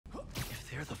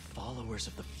followers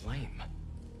of the flame.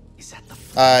 Is that the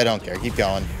I don't care. Keep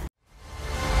going.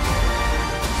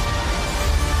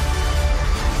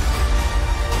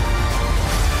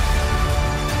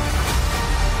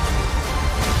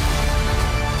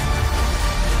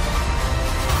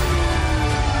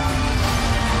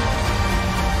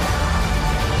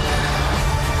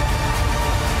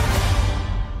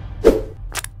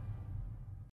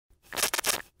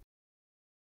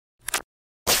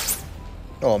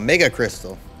 Oh, Mega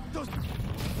Crystal.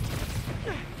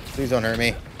 Please don't hurt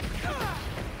me.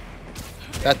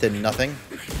 That did nothing.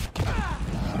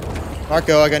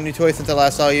 Marco, I got a new toy since I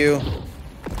last saw you.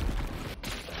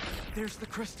 There's the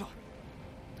crystal.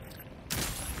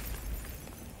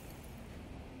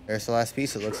 There's the last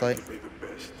piece, it looks like. Be the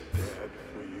best dad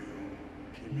for you,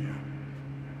 Kimia.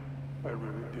 I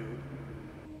really did.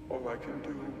 All I can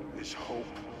do is hope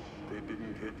they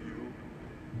didn't hit you,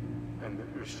 and that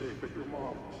you're safe at your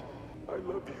mom's. I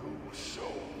love you so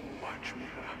much, Mia.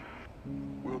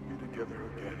 We'll be together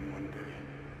again one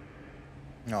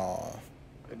day. Aw.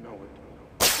 I know it.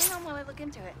 Hang on while I look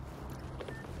into it.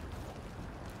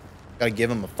 Gotta give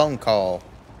him a phone call.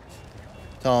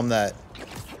 Tell him that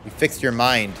you fixed your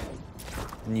mind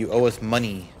and you owe us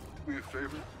money. Do me a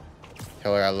favor.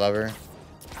 Tell her I love her.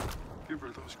 Give her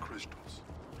those crystals.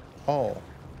 Oh.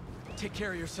 Take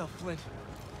care of yourself, Flint.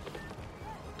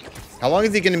 How long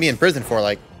is he gonna be in prison for?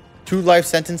 Like 2 life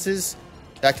sentences?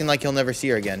 Acting like he'll never see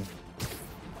her again.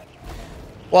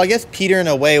 Well, I guess Peter in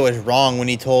a way was wrong when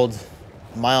he told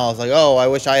Miles, like, oh, I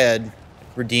wish I had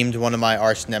redeemed one of my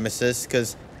arch nemesis,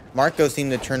 because Marco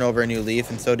seemed to turn over a new leaf,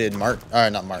 and so did not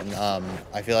Martin.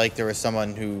 I feel like there was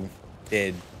someone who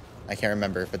did. I can't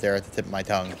remember, but they're at the tip of my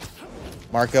tongue.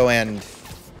 Marco and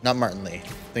not Martin Lee.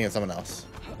 I think it's someone else.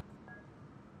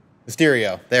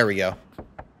 Mysterio. There we go.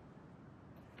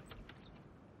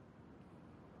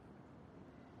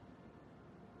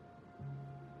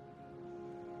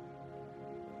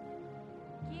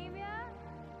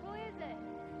 Who is it?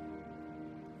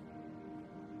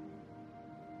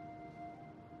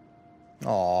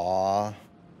 Aww.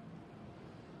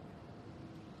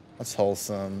 That's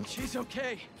wholesome. She's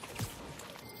okay.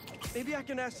 Maybe I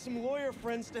can ask some lawyer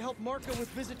friends to help Marco with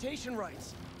visitation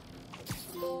rights.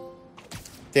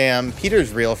 Damn,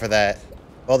 Peter's real for that.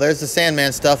 Well, there's the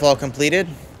Sandman stuff all completed.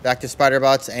 Back to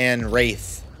Spider-Bots and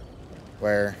Wraith.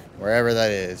 Wherever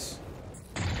that is.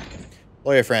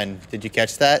 Lawyer friend, did you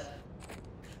catch that?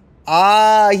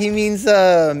 Ah, he means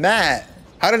Matt.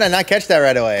 How did I not catch that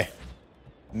right away?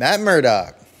 Matt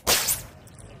Murdock.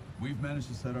 We've managed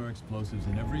to set our explosives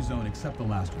in every zone except the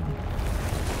last one.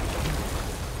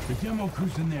 The demo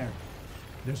crew's in there.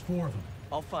 There's 4 of them.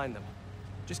 I'll find them.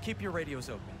 Just keep your radios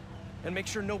open. And make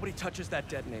sure nobody touches that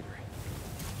detonator.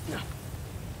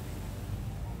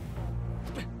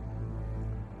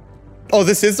 Oh,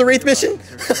 this is the Wraith mission?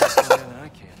 I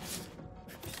can.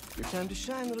 Your time to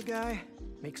shine, little guy.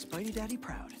 Make Spidey Daddy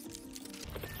proud.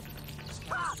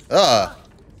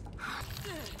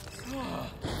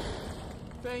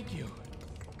 Thank you.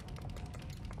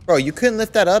 Bro, you couldn't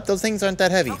lift that up? Those things aren't that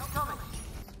heavy.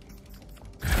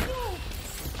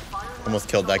 Almost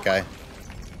killed that guy.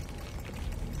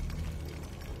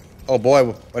 Oh boy,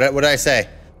 what did I say?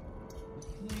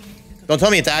 Don't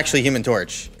tell me it's actually Human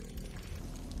Torch.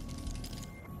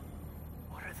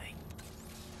 What are they?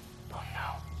 Oh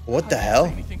no. What the hell?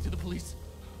 Anything to the police.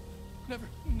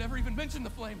 Never even mentioned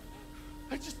the flame.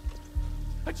 I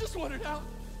just wanted out.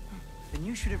 Then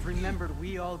you should have remembered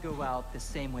we all go out the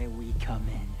same way we come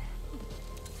in.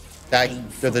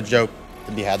 There's a joke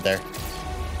to be had there.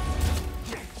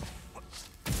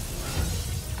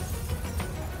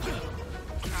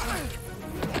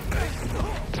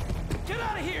 Get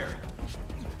out of here!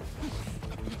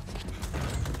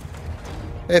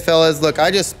 Hey fellas, look, I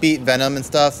just beat Venom and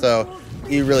stuff, so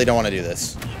you really don't want to do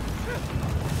this.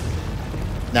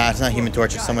 Nah, it's not Human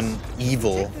Torch, it's someone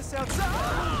evil.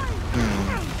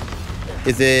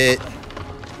 Is it...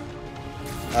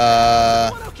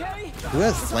 who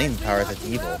has flame power that's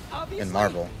evil in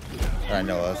Marvel that I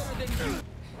know of?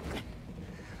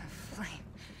 Flame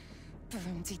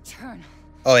burns eternal.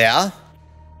 Oh yeah?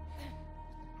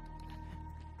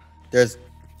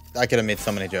 I could have made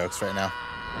so many jokes right now.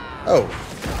 Oh.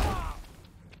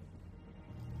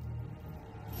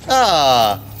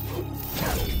 Ah!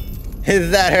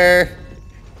 Is that her?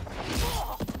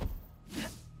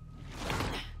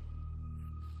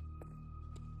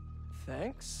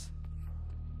 Thanks.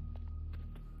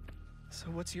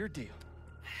 So what's your deal?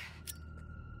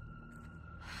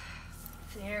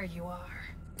 There you are.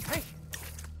 Hey!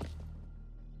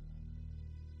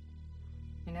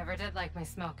 You never did like my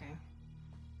smoking.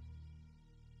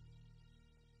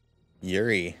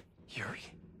 Yuri. Yuri?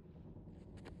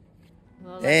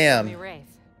 Well, Damn. that's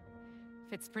Wraith.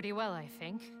 Fits pretty well, I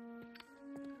think.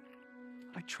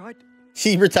 I tried.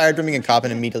 She retired from being a cop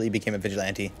and immediately became a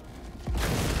vigilante.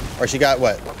 Or she got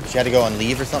what? She had to go on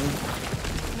leave or something?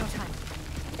 No time.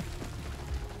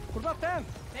 What about them?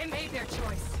 They made their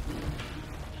choice.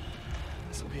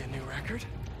 This will be a new record.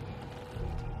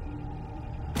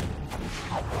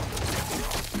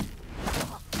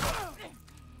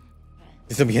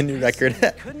 This will be a new record.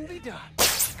 Couldn't be done.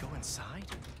 Go inside?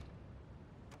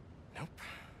 Nope.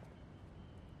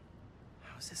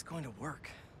 How is this going to work?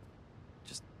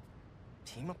 Just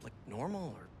team up like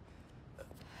normal, or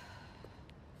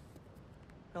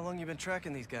how long you been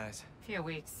tracking these guys? Few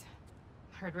weeks.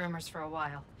 Heard rumors for a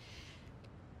while.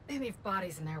 They leave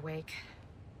bodies in their wake.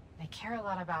 They care a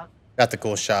lot about Got the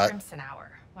cool shot. Crimson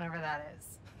Hour, whatever that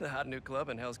is. The hot new club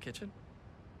in Hell's Kitchen?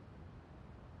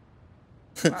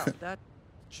 Wow, that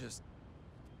just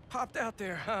popped out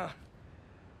there, huh?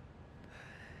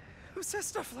 Who says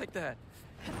stuff like that?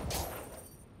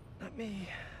 Not me.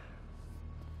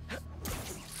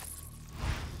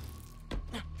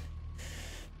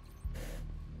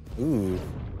 Ooh.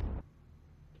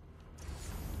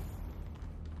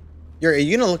 Are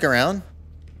you gonna look around?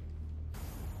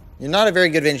 You're not a very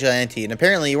good vigilante, and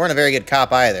apparently you weren't a very good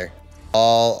cop either.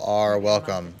 All are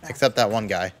welcome, except that one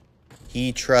guy.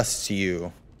 He trusts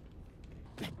you.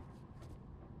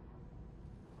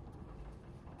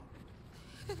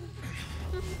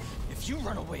 If you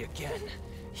run away again,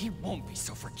 he won't be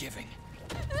so forgiving.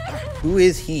 Who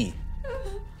is he?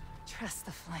 Trust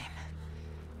the flame,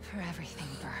 for everything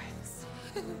burns.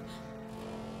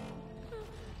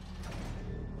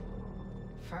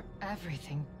 For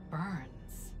everything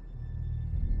burns.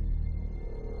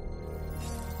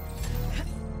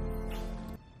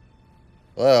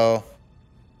 Hello?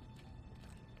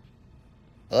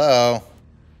 Hello?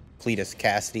 Cletus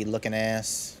Cassidy looking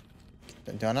ass.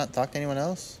 Do I not talk to anyone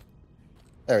else?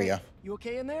 There we go. You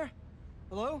okay in there?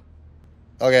 Hello?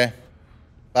 Okay.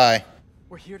 Bye.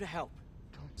 We're here to help.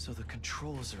 So the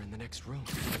controls are in the next room.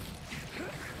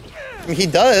 I mean, he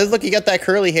does. Look, he got that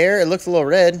curly hair. It looks a little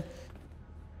red.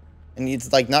 And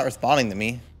he's like not responding to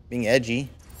me. Being edgy.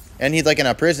 And he's like in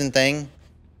a prison thing.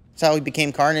 That's how he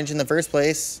became Carnage in the first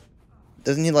place.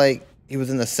 Doesn't he like... He was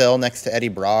in the cell next to Eddie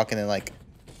Brock and then like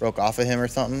broke off of him or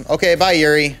something. Okay, bye,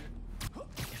 Yuri.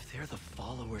 If they're the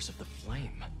followers of the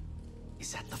flame,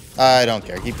 is that the... I don't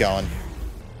care. Keep going.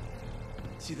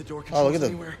 See the door Oh, controls look at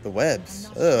anywhere? the webs.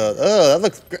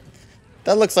 Ugh,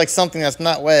 that looks like something that's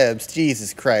not webs.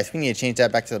 Jesus Christ. We need to change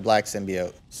that back to the black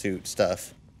symbiote suit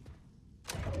stuff.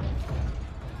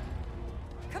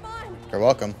 Come on! You're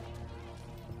welcome.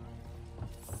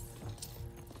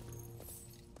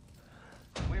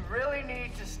 We really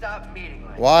need to stop meeting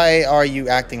like Why are you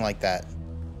acting like that?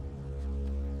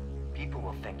 people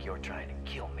will think you're trying to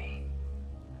kill me.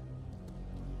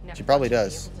 Never She probably thought you'd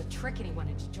does. be able to trick anyone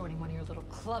into joining one of your little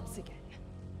clubs again.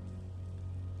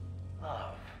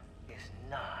 Love is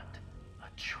not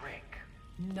a trick.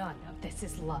 None of this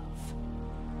is love.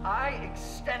 I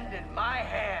extended my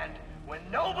hand when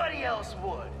nobody else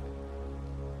would.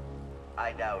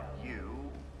 I doubt you,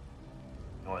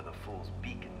 nor the fool's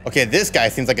beacon. Okay, this guy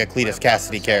seems like a Cletus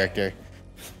Cassidy character.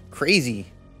 Crazy.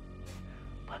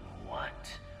 But what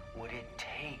would it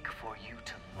take for you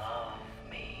to love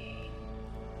me?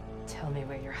 Tell me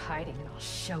where you're hiding and I'll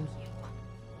show you.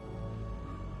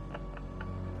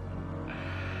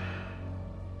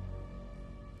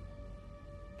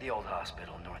 The old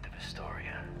hospital north of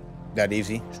Astoria. That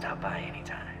easy. Stop by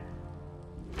anytime.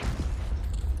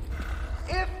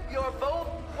 If you're both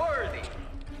worthy.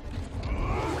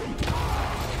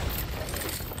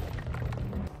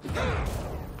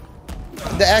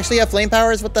 They actually have flame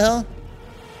powers? What the hell?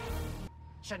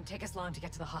 Shouldn't take us long to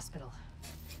get to the hospital.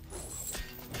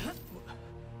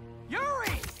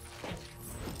 Yuri!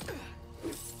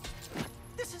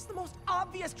 This is the most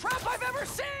obvious trap I've ever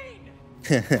seen!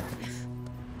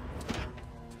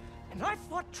 And I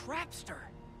fought Trapster.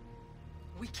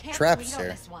 We can't Trapster. wait on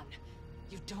this one.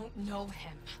 You don't know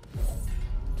him.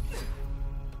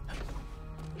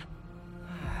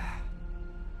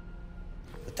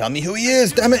 Tell me who he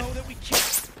is, damn it! Know that we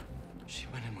can't. She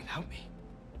went in without me.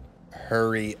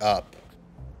 Hurry up.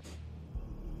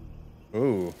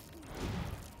 Ooh.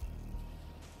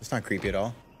 It's not creepy at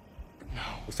all. No.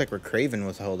 Looks like where Craven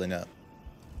was holding up.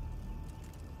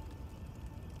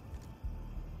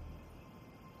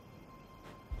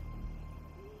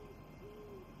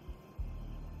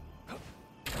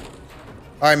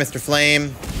 Alright, Mr.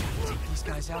 Flame. Take these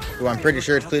guys out. Who I'm pretty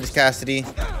sure it's Cletus Cassidy.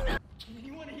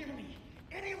 Anyone hear me?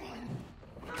 Anyone?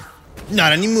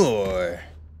 Not anymore.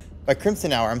 By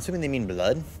Crimson Hour, I'm assuming they mean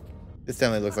blood. This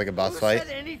definitely looks like a boss fight. Who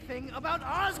said anything about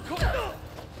Oscorp?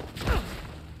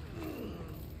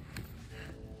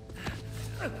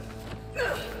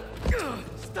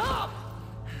 Stop!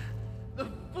 The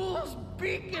fool's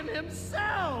beacon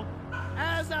himself,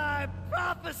 as I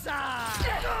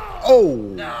prophesied. Oh!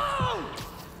 No!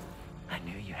 I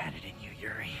knew you had it in you,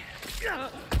 Yuri.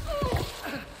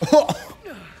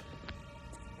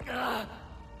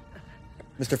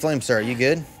 Mr. Flamestar, are you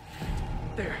good?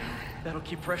 There. That'll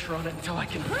keep pressure on it until I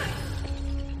can...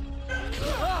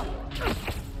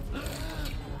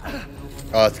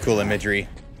 Oh, it's cool imagery.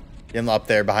 Him up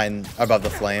there above the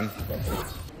flame.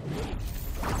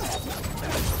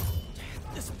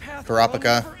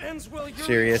 Karapika.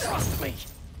 Serious.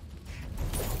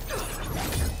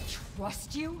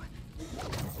 Trust you?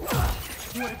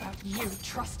 What about you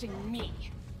trusting me?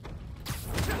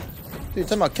 Dude,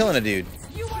 talking about killing a dude.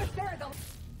 You are there the...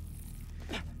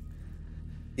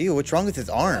 Ew, what's wrong with his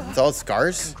arm? It's all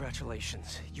scars?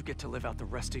 Congratulations. You get to live out the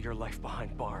rest of your life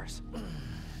behind bars.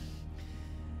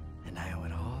 And I owe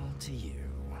it all to you.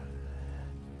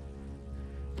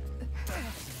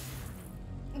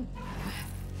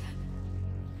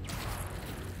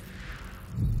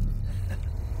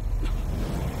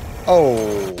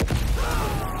 Oh.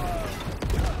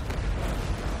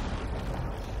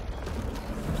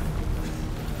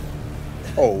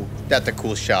 Oh, that's a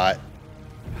cool shot.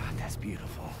 That's beautiful.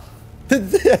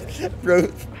 Bro,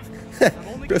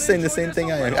 bro's saying the same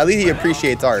thing I am. At least he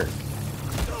appreciates art.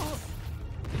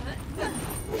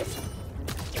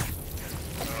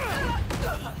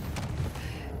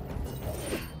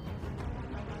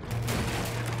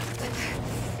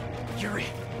 Yuri.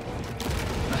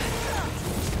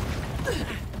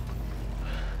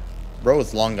 Bro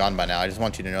is long gone by now. I just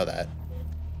want you to know that.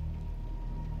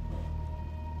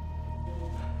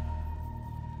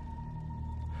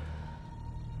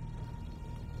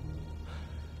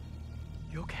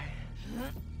 You okay?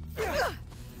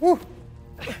 Woo.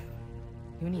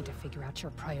 You need to figure out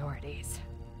your priorities.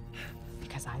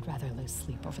 Because I'd rather lose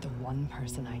sleep over the one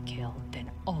person I killed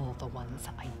than all the ones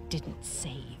I didn't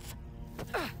save.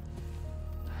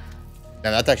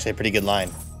 Now that's actually a pretty good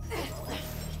line.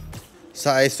 So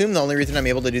I assume the only reason I'm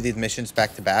able to do these missions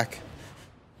back to back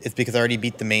is because I already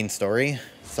beat the main story.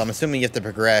 So I'm assuming you have to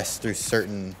progress through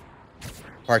certain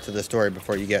parts of the story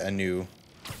before you get a new,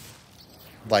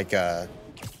 like,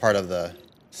 part of the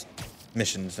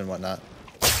missions and whatnot.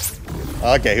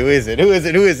 Okay, who is it? Who is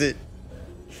it? Who is it?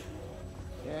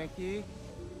 Yankee,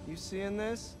 you seeing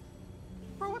this?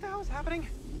 Bro, what the hell is happening?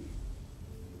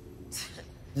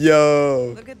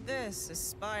 Yo. Look at this, a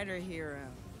spider hero.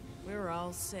 We're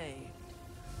all saved.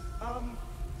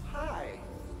 Hi.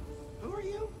 Who are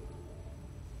you?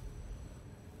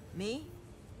 Me?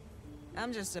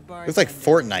 I'm just a bartender. It's like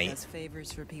Fortnite. Who does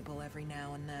favors for people every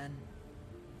now and then.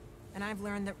 And I've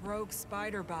learned that rogue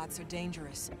spider bots are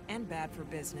dangerous and bad for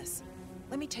business.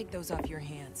 Let me take those off your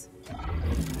hands.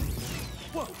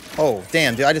 Whoa. Oh,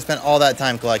 damn, dude. I just spent all that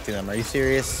time collecting them. Are you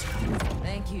serious?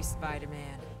 Thank you,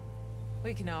 Spider-Man.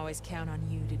 We can always count on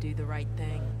you to do the right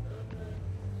thing.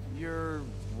 You're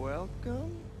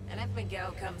welcome? And if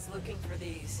Miguel comes looking for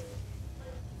these,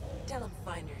 tell him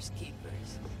finders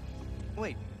keepers.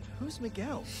 Wait, who's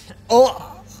Miguel?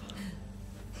 Oh!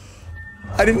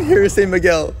 I didn't hear her say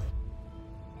Miguel.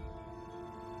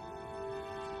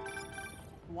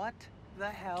 What the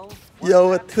hell?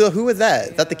 Yo, who was that?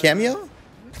 Is that the cameo?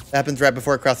 That happens right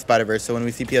before Across the Spider-Verse, so when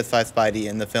we see PS5 Spidey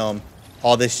in the film,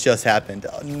 all this just happened.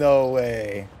 Oh, no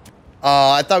way.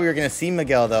 I thought we were going to see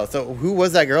Miguel, though. So who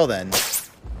was that girl, then?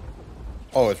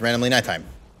 Oh, it's randomly nighttime.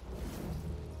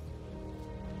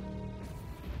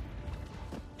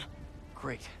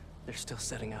 Great. They're still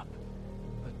setting up.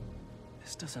 But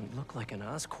this doesn't look like an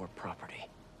Oscorp property.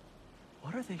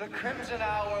 What are they... The Crimson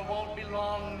Hour won't be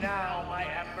long now, my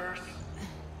embers.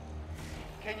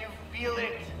 Can you feel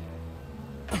it?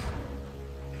 The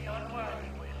unworthy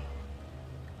will.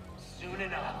 Soon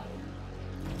enough.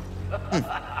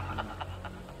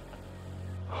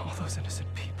 All those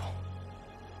innocent people.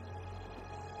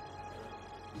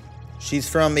 She's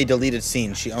from a deleted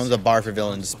scene. She owns a bar for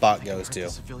villains Spot goes to.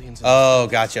 Oh,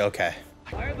 gotcha, okay.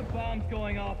 Why are the bombs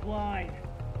going offline?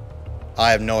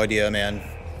 I have no idea, man.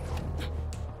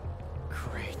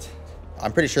 Great.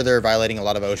 I'm pretty sure they're violating a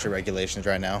lot of OSHA regulations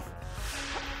right now.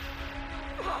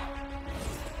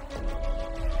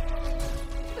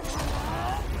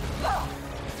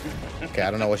 Okay,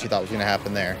 I don't know what she thought was going to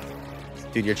happen there.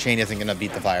 Dude, your chain isn't going to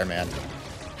beat the fireman.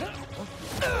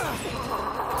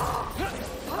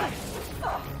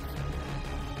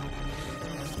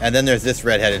 And then there's this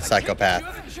redheaded psychopath.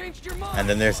 changed your mind. And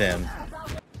then there's him.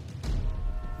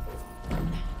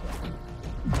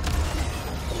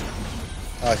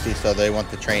 Oh, I see. So they want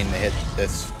the train to hit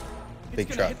this big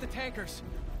It's truck. gonna hit the tankers.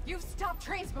 You've stopped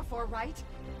trains before, right?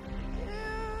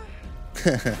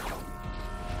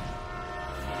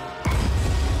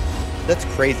 That's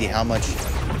crazy how much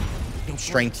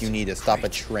strength you need to stop a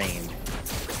train.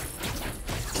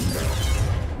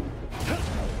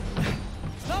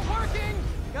 It's not working.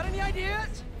 Got any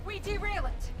ideas? We derail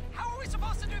it. How are we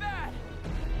supposed to do that?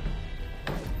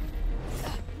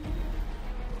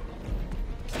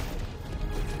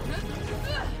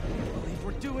 I believe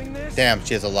we're doing this. Damn,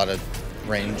 she has a lot of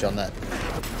range on that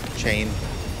chain.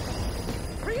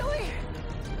 Really?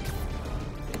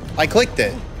 I clicked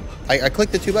it. I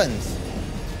clicked the two buttons.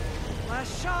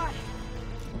 Last shot.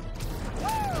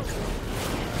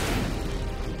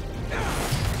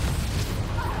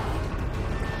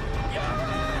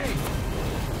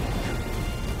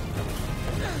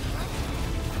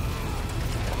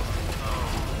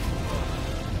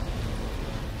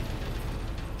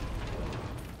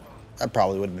 That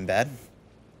probably would have been bad.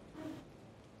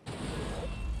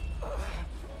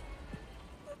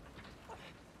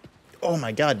 Oh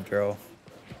my god, girl.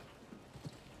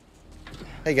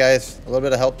 Hey guys, a little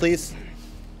bit of help, please?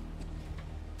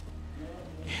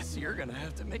 Yes, you're gonna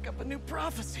have to make up a new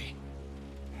prophecy.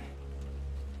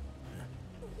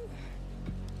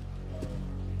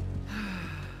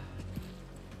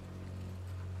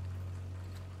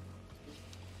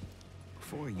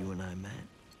 Before you and I met,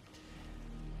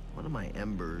 one of my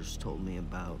embers told me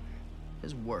about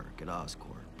his work at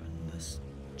Oscorp and this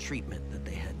treatment that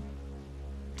they had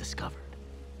discovered.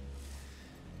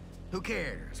 Who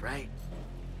cares, right?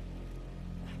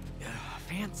 A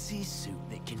fancy suit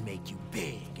that can make you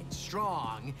big and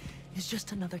strong is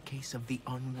just another case of the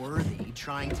unworthy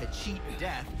trying to cheat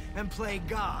death and play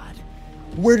God.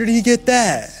 Where did he get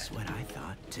that? That's what I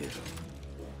thought too.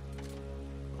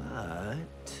 But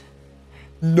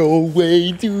No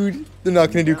way, dude. They're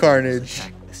not gonna do Carnage.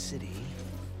 attack the city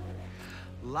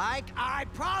like I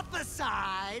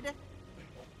prophesied.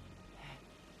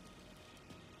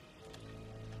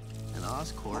 And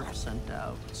Oscorp sent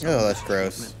out Oh, that's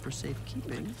gross. treatment for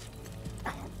safekeeping.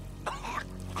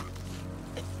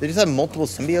 They just have multiple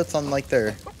symbiotes on like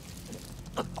their,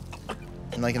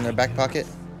 in their back pocket.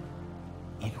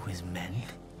 It was meant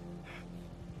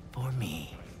for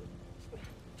me.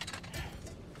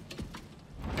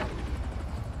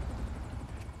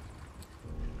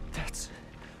 That's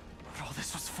what all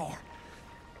this was for.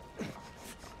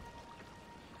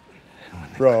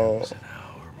 Bro,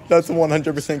 that's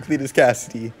 100% Cletus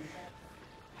Cassidy.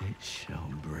 It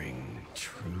shall bring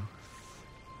truth.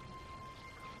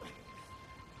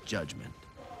 Judgment.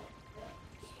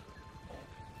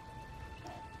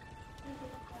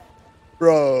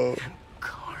 Bro.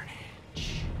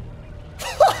 Carnage.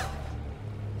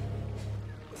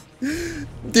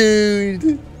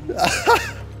 Dude.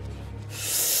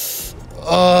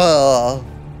 Oh.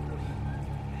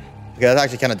 Okay, that's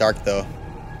actually kind of dark though.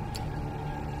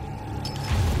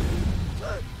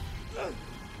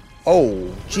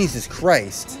 Oh, Jesus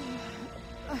Christ.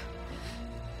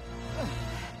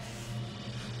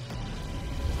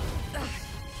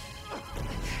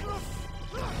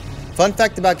 Fun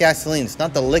fact about gasoline, it's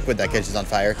not the liquid that catches on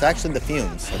fire, it's actually the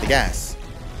fumes, or the gas.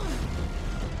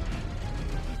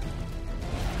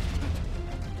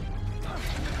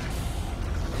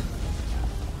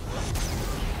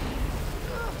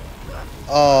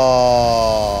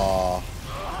 Oh.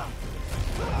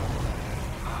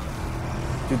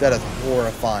 Dude, that is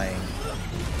horrifying.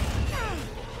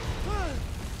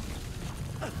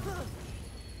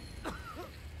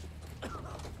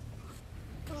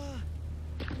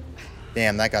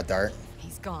 Damn, that got dark.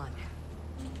 He's gone.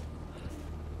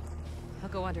 I'll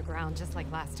go underground just like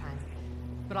last time,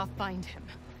 but I'll find him.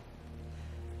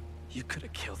 You could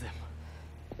have killed him,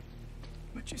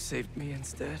 but you saved me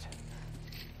instead.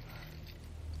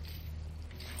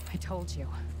 I told you,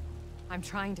 I'm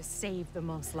trying to save the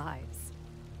most lives.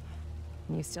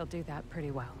 And you still do that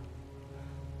pretty well.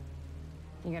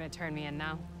 You gonna turn me in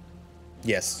now?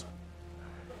 Yes.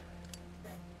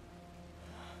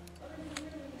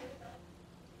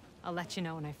 I'll let you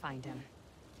know when I find him.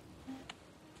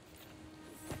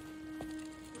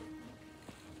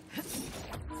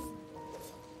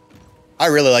 I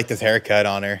really like this haircut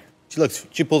on her.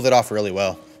 She pulls it off really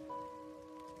well.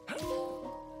 The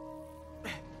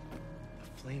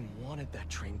Flame wanted that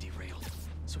train derailed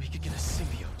so he could get a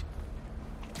symbiote.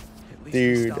 At least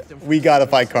we stopped him Dude, from we gotta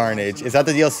destroying fight Carnage. Is that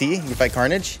the DLC? You fight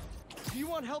Carnage? Do you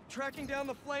want help tracking down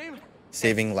the Flame?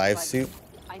 Saving lives suit.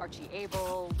 Archie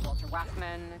Abel, Walter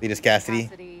Wackman, Cletus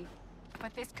Cassidy.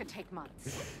 but this could take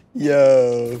months.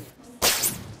 Yo.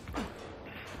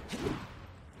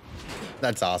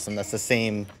 That's awesome. That's the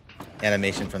same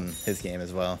animation from his game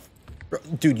as well. Bro,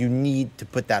 dude, you need to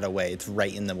put that away. It's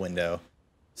right in the window.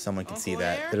 Someone can see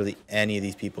that. Literally any of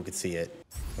these people could see it.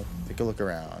 Oh, take a look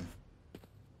around.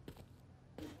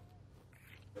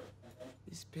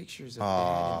 These pictures of Dad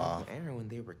and Uncle Aaron when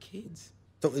they were kids.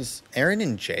 So is Aaron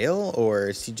in jail or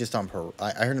is he just on parole?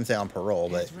 I heard him say on parole,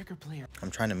 but I'm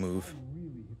trying to move.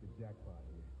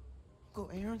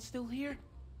 Uncle Aaron's still here?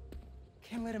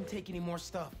 Can't let him take any more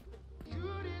stuff.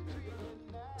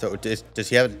 So does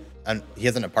he have he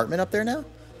has an apartment up there now?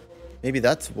 Maybe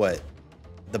that's what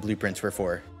the blueprints were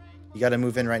for. You got to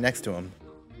move in right next to him.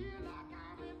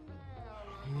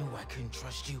 I knew I couldn't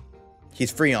trust you.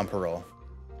 He's free on parole.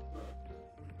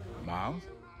 Miles?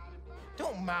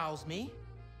 Don't Miles me.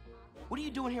 What are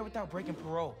you doing here without breaking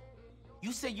parole?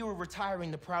 You said you were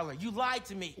retiring the Prowler. You lied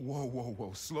to me. Whoa, whoa,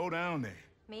 whoa. Slow down there.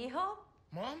 Mijo?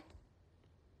 Mom?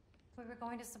 We were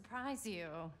going to surprise you,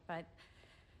 but...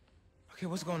 Okay,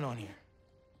 what's going on here?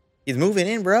 He's moving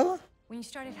in, bro. When you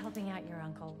started helping out your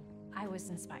uncle, I was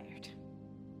inspired.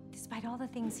 Despite all the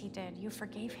things he did, you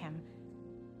forgave him.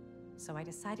 So I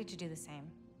decided to do the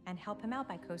same and help him out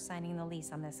by co-signing the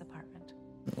lease on this apartment.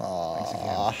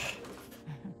 Aww.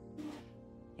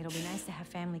 It'll be nice to have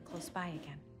family close by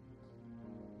again.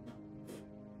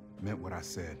 Meant what I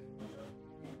said.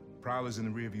 Prowler's in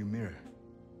the rearview mirror.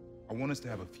 I want us to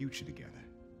have a future together.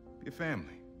 Be a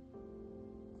family.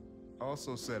 I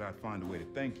also said I'd find a way to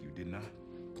thank you, didn't I?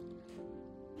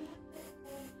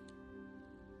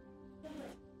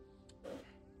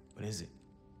 What is it?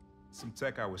 Some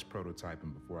tech I was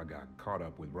prototyping before I got caught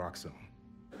up with Roxxon.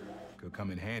 Could come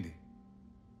in handy.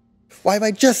 Why am I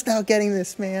just now getting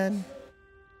this, man?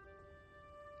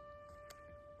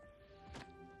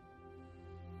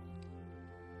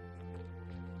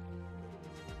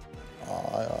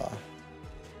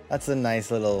 That's a nice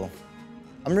little...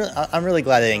 I'm really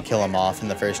glad they didn't kill him off in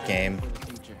the first game.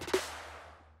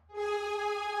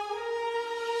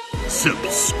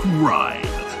 Subscribe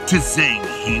to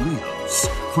HaynesVisuals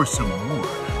for some more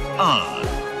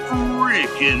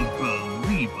unfreaking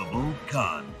believable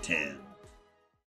content.